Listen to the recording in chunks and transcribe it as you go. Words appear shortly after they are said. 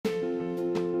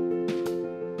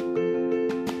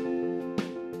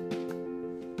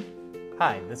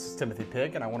Hi, this is Timothy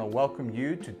Pigg, and I want to welcome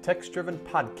you to Text Driven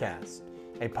Podcast,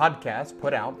 a podcast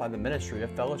put out by the ministry of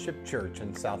Fellowship Church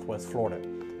in Southwest Florida.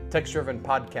 Text Driven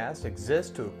Podcast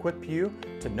exists to equip you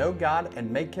to know God and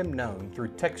make Him known through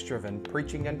text-driven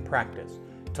preaching and practice.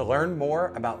 To learn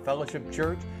more about Fellowship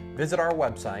Church, visit our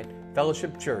website,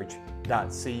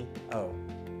 fellowshipchurch.co.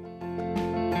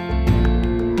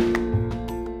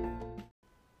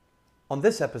 On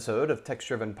this episode of Text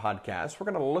Driven Podcast, we're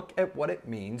going to look at what it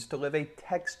means to live a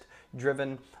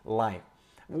text-driven life.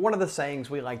 One of the sayings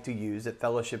we like to use at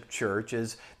Fellowship Church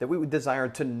is that we would desire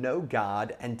to know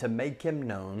God and to make Him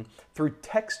known through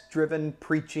text-driven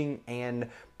preaching and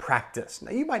practice.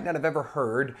 Now, you might not have ever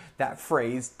heard that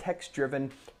phrase,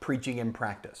 text-driven preaching and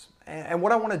practice. And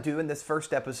what I want to do in this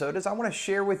first episode is I want to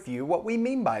share with you what we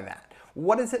mean by that.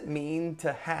 What does it mean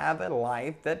to have a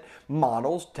life that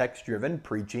models text-driven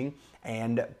preaching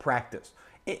and practice?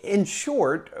 In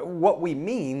short, what we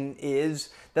mean is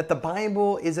that the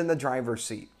Bible is in the driver's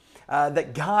seat,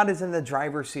 that God is in the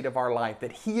driver's seat of our life,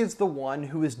 that He is the one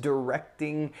who is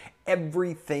directing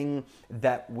everything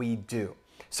that we do.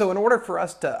 So in order for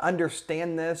us to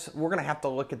understand this, we're going to have to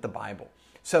look at the Bible.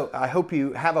 So I hope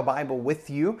you have a Bible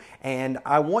with you, and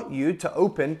I want you to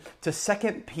open to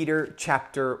 2 Peter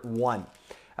chapter 1.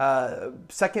 2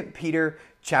 Peter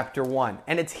chapter 1.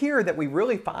 And it's here that we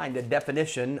really find a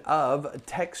definition of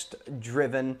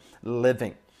text-driven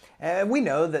living. And we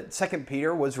know that 2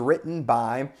 Peter was written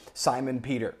by Simon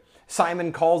Peter.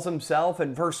 Simon calls himself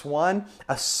in verse 1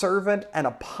 a servant and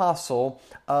apostle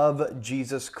of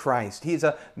Jesus Christ. He's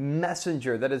a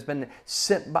messenger that has been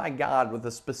sent by God with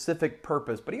a specific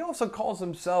purpose, but he also calls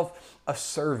himself a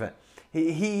servant.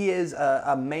 He is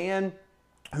a man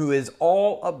who is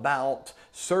all about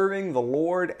serving the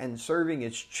Lord and serving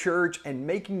His church and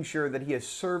making sure that he is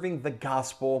serving the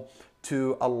gospel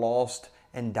to a lost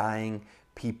and dying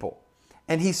people.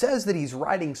 And he says that he's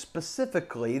writing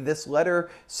specifically this letter,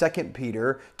 2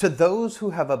 Peter, to those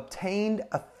who have obtained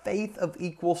a faith of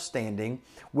equal standing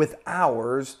with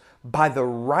ours by the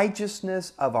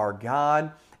righteousness of our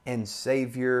God and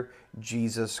Savior,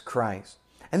 Jesus Christ.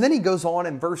 And then he goes on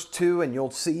in verse 2, and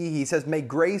you'll see, he says, "May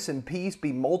grace and peace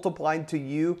be multiplied to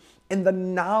you in the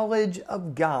knowledge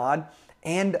of God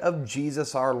and of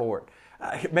Jesus our Lord."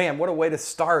 Man, what a way to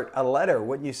start a letter,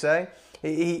 wouldn't you say?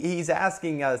 He's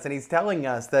asking us, and he's telling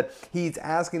us that he's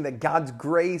asking that God's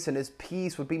grace and His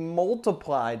peace would be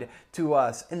multiplied to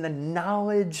us in the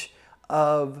knowledge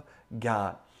of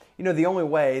God. You know, the only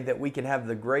way that we can have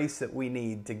the grace that we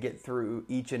need to get through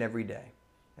each and every day,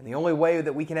 and the only way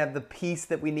that we can have the peace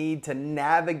that we need to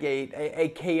navigate a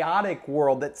chaotic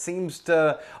world that seems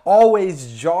to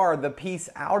always jar the peace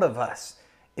out of us,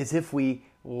 is if we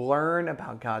learn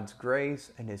about God's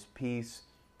grace and His peace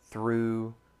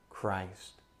through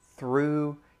Christ,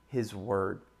 through His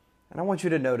Word. And I want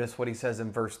you to notice what he says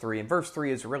in verse 3. And verse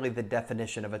 3 is really the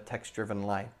definition of a text-driven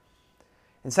life.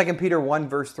 In 2 Peter 1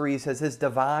 verse 3, he says, "His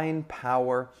divine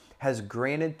power has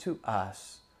granted to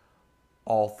us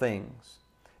all things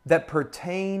that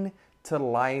pertain to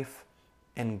life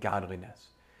and godliness."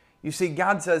 You see,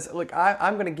 God says, look,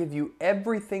 I'm going to give you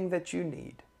everything that you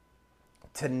need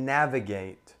to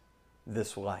navigate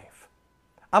this life.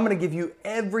 I'm going to give you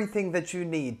everything that you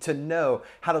need to know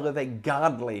how to live a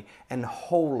godly and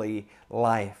holy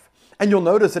life. And you'll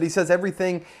notice that he says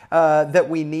everything that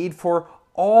we need for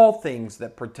all things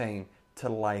that pertain to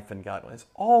life and godliness.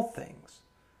 All things.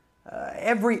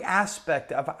 Every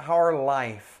aspect of our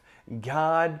life,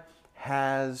 God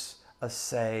has a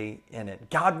say in it.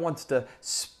 God wants to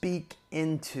speak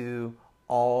into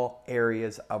all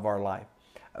areas of our life.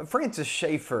 Francis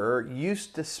Schaeffer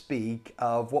used to speak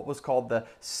of what was called the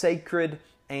sacred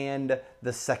and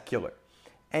the secular.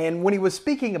 And when he was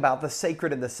speaking about the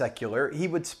sacred and the secular, he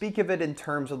would speak of it in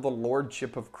terms of the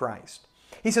lordship of Christ.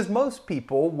 He says most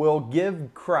people will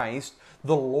give Christ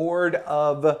the Lord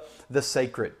of the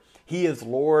sacred. He is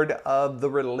Lord of the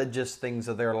religious things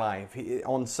of their life.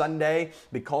 On Sunday,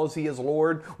 because He is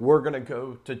Lord, we're going to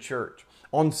go to church.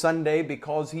 On Sunday,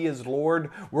 because He is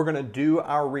Lord, we're going to do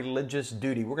our religious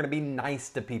duty. We're going to be nice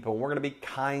to people. We're going to be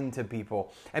kind to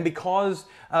people. And because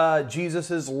Jesus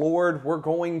is Lord, we're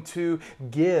going to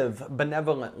give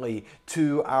benevolently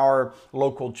to our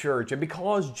local church. And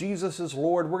because Jesus is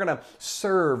Lord, we're going to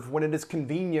serve when it is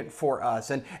convenient for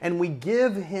us. And we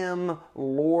give Him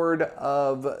Lord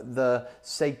of the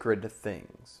sacred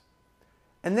things.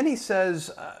 And then he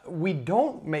says, we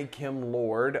don't make Him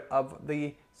Lord of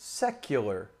the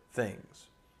secular things.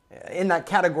 In that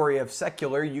category of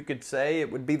secular, you could say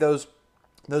it would be those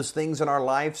those things in our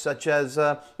life, such as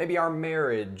maybe our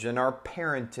marriage and our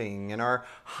parenting and our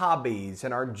hobbies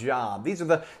and our job. These are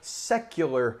the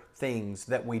secular things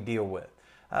that we deal with.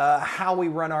 How we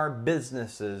run our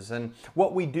businesses and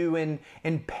what we do in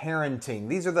parenting.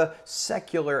 These are the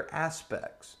secular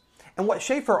aspects. And what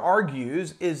Schaeffer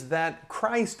argues is that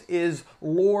Christ is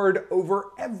Lord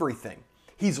over everything.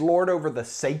 He's Lord over the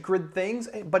sacred things,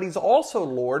 but He's also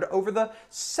Lord over the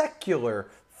secular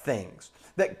things.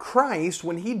 That Christ,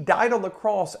 when He died on the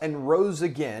cross and rose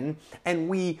again, and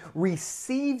we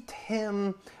received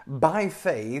Him by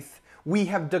faith, we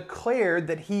have declared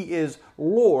that He is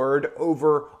Lord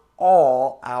over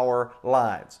all our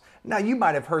lives. Now, you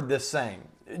might have heard this saying,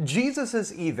 Jesus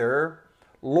is either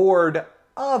Lord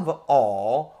of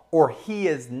all, or He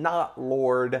is not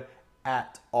Lord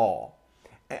at all.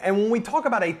 And when we talk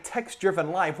about a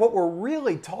text-driven life, what we're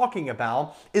really talking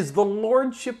about is the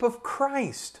lordship of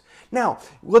Christ. Now,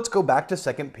 let's go back to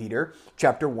 2 Peter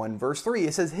chapter 1, verse 3.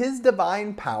 It says, His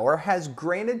divine power has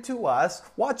granted to us,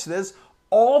 watch this,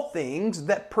 all things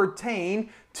that pertain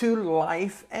to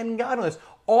life and godliness.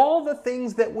 All the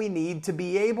things that we need to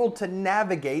be able to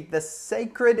navigate the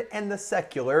sacred and the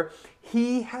secular,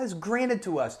 He has granted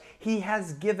to us. He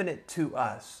has given it to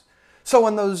us. So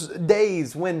in those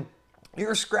days when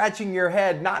you're scratching your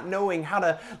head, not knowing how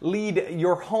to lead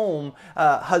your home,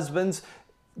 husbands,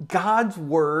 God's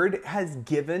Word has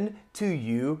given to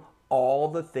you all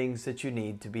the things that you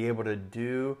need to be able to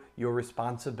do your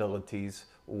responsibilities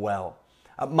well.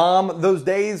 Mom, those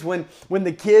days when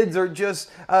the kids are just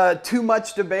too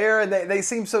much to bear and they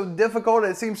seem so difficult,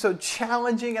 it seems so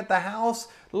challenging at the house,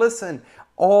 listen,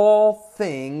 all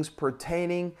things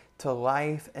pertaining to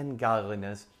life and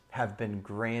godliness have been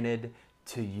granted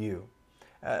to you.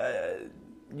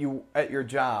 You at your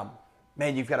job,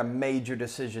 man, you've got a major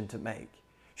decision to make.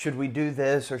 Should we do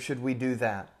this or should we do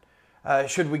that?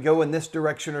 Should we go in this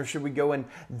direction or should we go in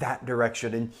that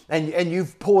direction? And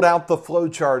you've pulled out the flow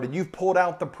chart and you've pulled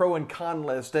out the pro and con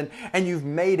list and you've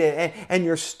made it and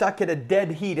you're stuck at a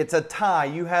dead heat. It's a tie.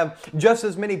 You have just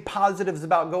as many positives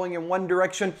about going in one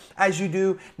direction as you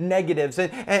do negatives.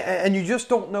 And you just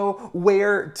don't know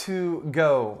where to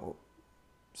go.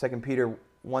 2 Peter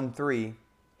 1:3,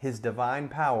 His divine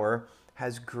power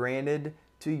has granted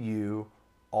to you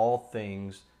all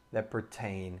things that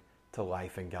pertain to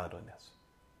life and godliness.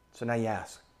 So now you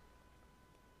ask,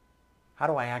 how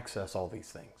do I access all these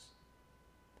things?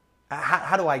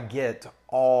 How do I get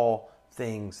all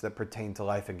things that pertain to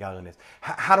life and godliness?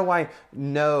 How do I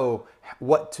know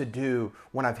what to do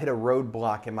when I've hit a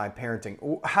roadblock in my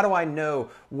parenting? How do I know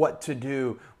what to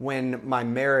do when my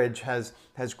marriage has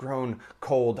grown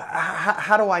cold?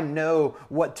 How do I know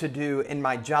what to do in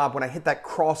my job when I hit that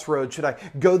crossroad? Should I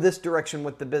go this direction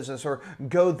with the business or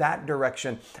go that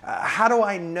direction? How do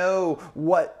I know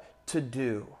what to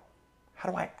do? How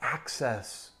do I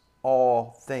access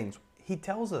all things? He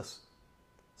tells us.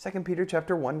 2 Peter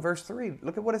chapter 1, verse 3.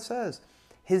 Look at what it says.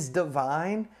 His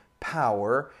divine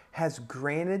power has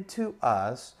granted to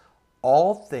us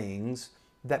all things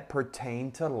that pertain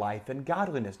to life and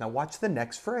godliness. Now watch the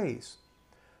next phrase.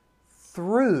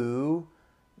 Through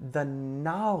the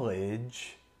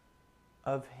knowledge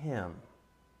of Him.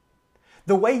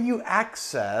 The way you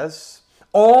access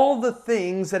all the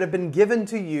things that have been given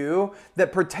to you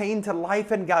that pertain to life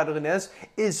and godliness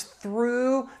is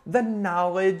through the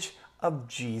knowledge of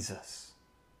Jesus.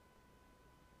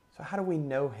 So how do we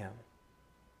know Him?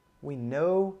 We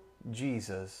know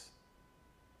Jesus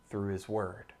through His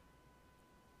Word.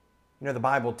 You know, the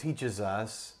Bible teaches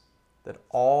us that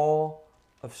all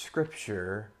of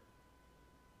Scripture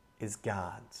is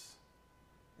God's.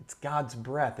 It's God's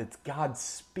breath. It's God's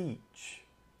speech.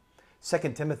 2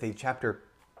 Timothy chapter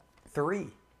 3,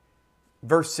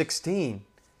 verse 16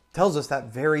 tells us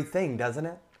that very thing, doesn't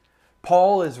it?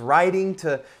 Paul is writing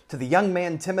to the young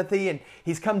man Timothy, and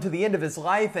he's come to the end of his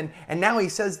life, and now he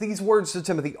says these words to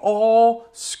Timothy, all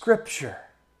Scripture,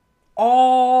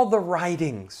 all the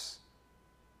writings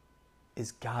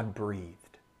is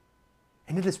God-breathed,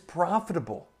 and it is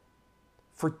profitable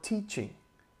for teaching,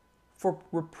 for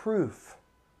reproof,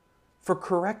 for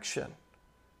correction,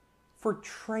 for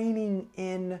training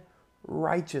in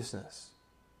righteousness,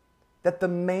 that the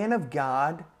man of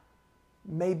God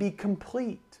may be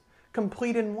complete.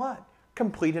 Complete in what?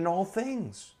 Complete in all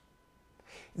things.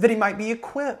 That he might be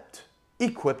equipped.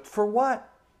 Equipped for what?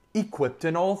 Equipped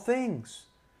in all things.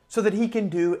 So that he can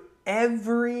do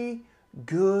every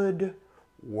good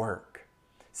work.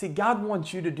 See, God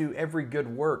wants you to do every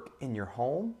good work in your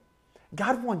home.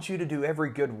 God wants you to do every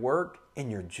good work in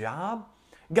your job.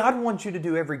 God wants you to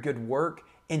do every good work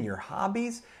in your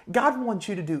hobbies. God wants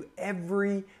you to do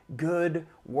every good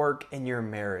work in your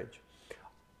marriage.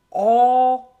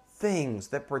 All things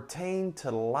that pertain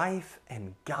to life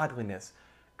and godliness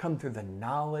come through the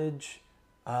knowledge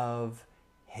of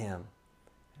Him.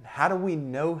 And how do we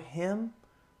know Him?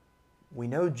 We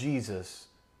know Jesus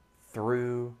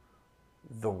through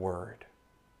the Word,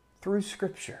 through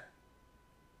Scripture.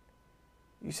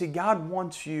 You see, God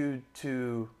wants you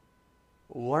to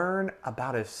learn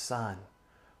about His Son,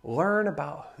 learn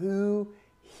about who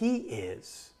He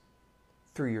is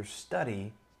through your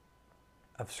study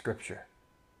of Scripture.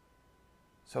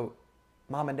 So,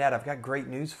 Mom and Dad, I've got great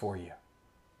news for you.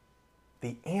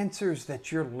 The answers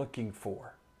that you're looking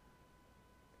for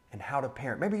and how to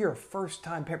parent. Maybe you're a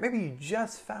first-time parent. Maybe you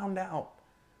just found out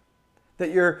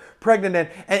that you're pregnant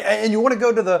and you want to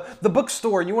go to the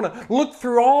bookstore and you want to look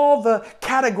through all the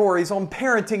categories on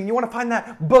parenting and you want to find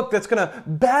that book that's going to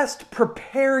best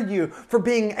prepare you for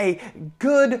being a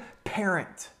good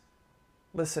parent.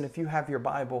 Listen, if you have your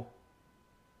Bible,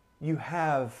 you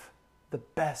have the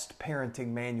best parenting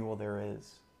manual there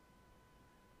is.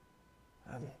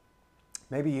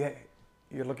 Maybe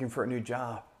you're looking for a new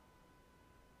job.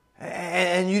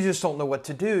 And you just don't know what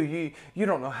to do. You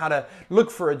don't know how to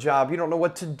look for a job. You don't know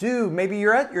what to do. Maybe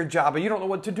you're at your job, but you don't know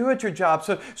what to do at your job.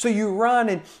 So you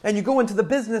run and you go into the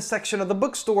business section of the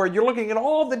bookstore. You're looking at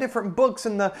all the different books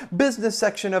in the business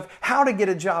section of how to get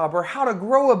a job or how to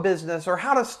grow a business or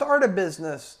how to start a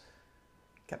business.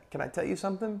 Can I tell you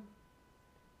something?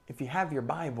 If you have your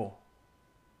Bible,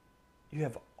 you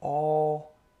have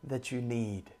all that you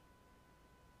need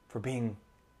for being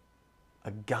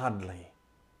a godly,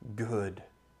 good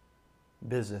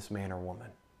businessman or woman.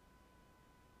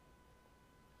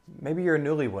 Maybe you're a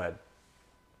newlywed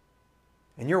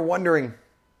and you're wondering,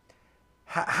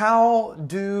 how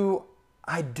do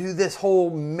I do this whole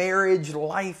marriage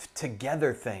life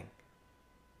together thing?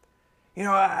 You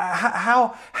know,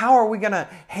 how are we going to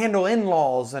handle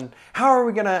in-laws and how are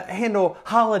we going to handle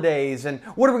holidays and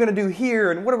what are we going to do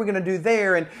here and what are we going to do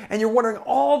there? And you're wondering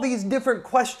all these different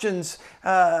questions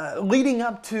leading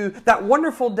up to that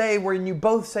wonderful day when you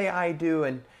both say I do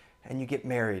and you get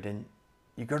married and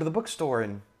you go to the bookstore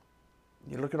and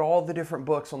you look at all the different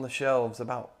books on the shelves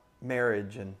about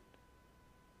marriage and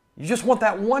you just want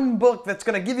that one book that's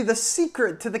going to give you the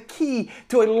secret to the key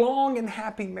to a long and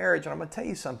happy marriage. And I'm going to tell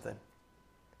you something.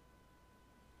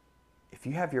 If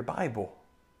you have your Bible,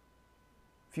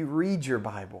 if you read your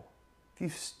Bible, if you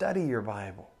study your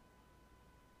Bible,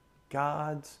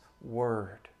 God's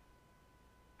Word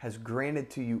has granted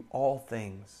to you all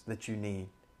things that you need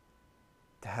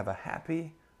to have a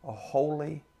happy, a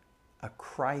holy, a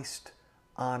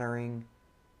Christ-honoring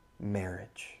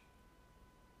marriage.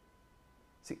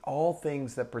 See, all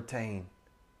things that pertain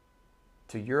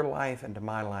to your life and to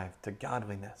my life, to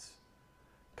godliness,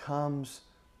 comes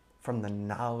from the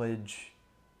knowledge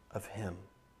of Him.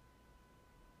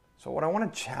 So what I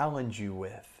want to challenge you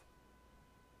with,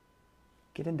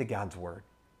 get into God's Word.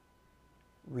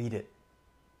 Read it.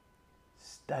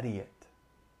 Study it.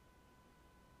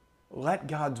 Let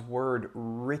God's Word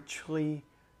richly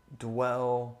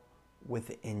dwell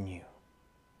within you.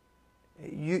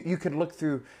 You could look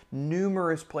through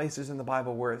numerous places in the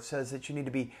Bible where it says that you need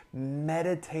to be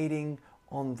meditating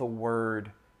on the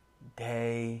Word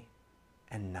day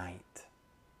and night.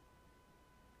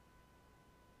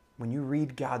 When you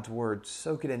read God's Word,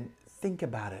 soak it in, think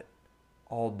about it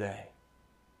all day.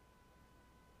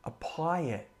 Apply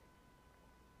it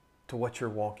to what you're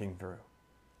walking through.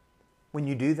 When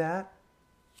you do that,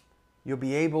 you'll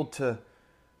be able to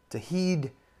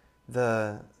heed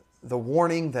the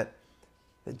warning that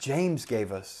James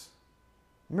gave us.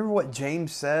 Remember what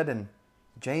James said in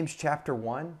James chapter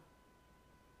 1?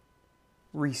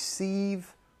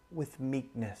 Receive with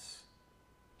meekness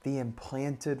the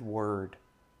implanted word,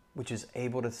 which is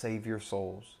able to save your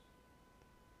souls.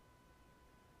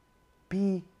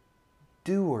 Be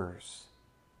doers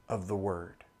of the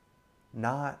word,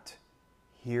 not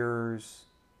hearers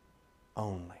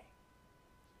only.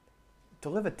 To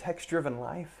live a text-driven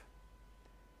life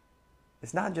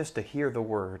is not just to hear the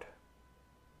word,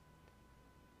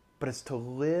 but it's to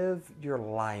live your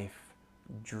life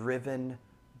driven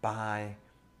by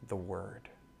the word.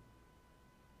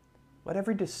 Let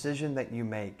every decision that you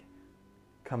make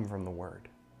come from the Word.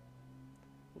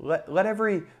 Let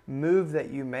every move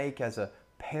that you make as a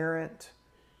parent,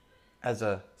 as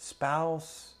a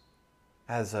spouse,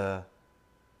 as a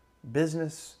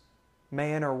business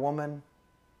man or woman,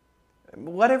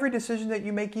 let every decision that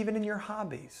you make even in your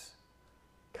hobbies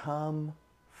come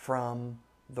from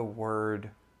the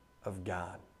Word of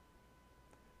God.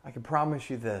 I can promise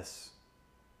you this.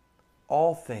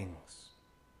 all things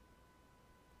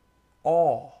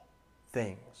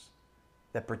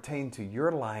that pertain to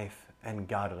your life and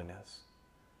godliness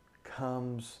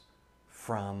comes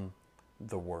from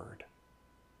the Word.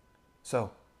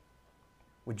 So,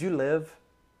 would you live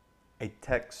a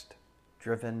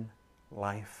text-driven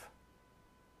life?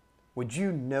 Would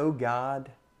you know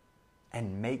God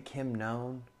and make Him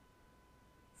known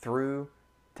through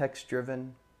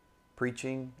text-driven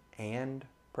preaching and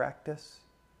practice?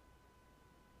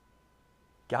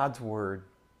 God's Word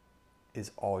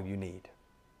is all you need.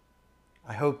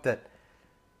 I hope that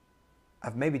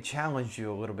I've maybe challenged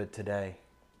you a little bit today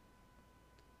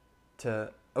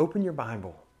to open your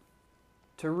Bible,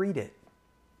 to read it,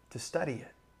 to study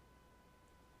it,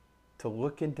 to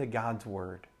look into God's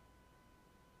Word,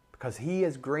 because He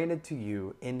has granted to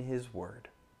you in His Word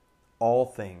all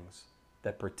things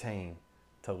that pertain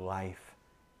to life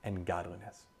and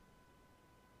godliness.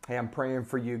 Hey, I'm praying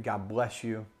for you. God bless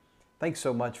you. Thanks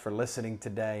so much for listening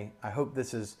today. I hope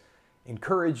this has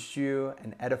encouraged you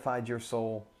and edified your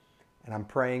soul. And I'm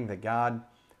praying that God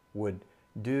would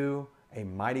do a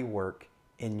mighty work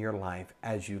in your life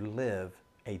as you live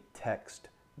a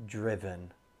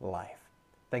text-driven life.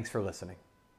 Thanks for listening.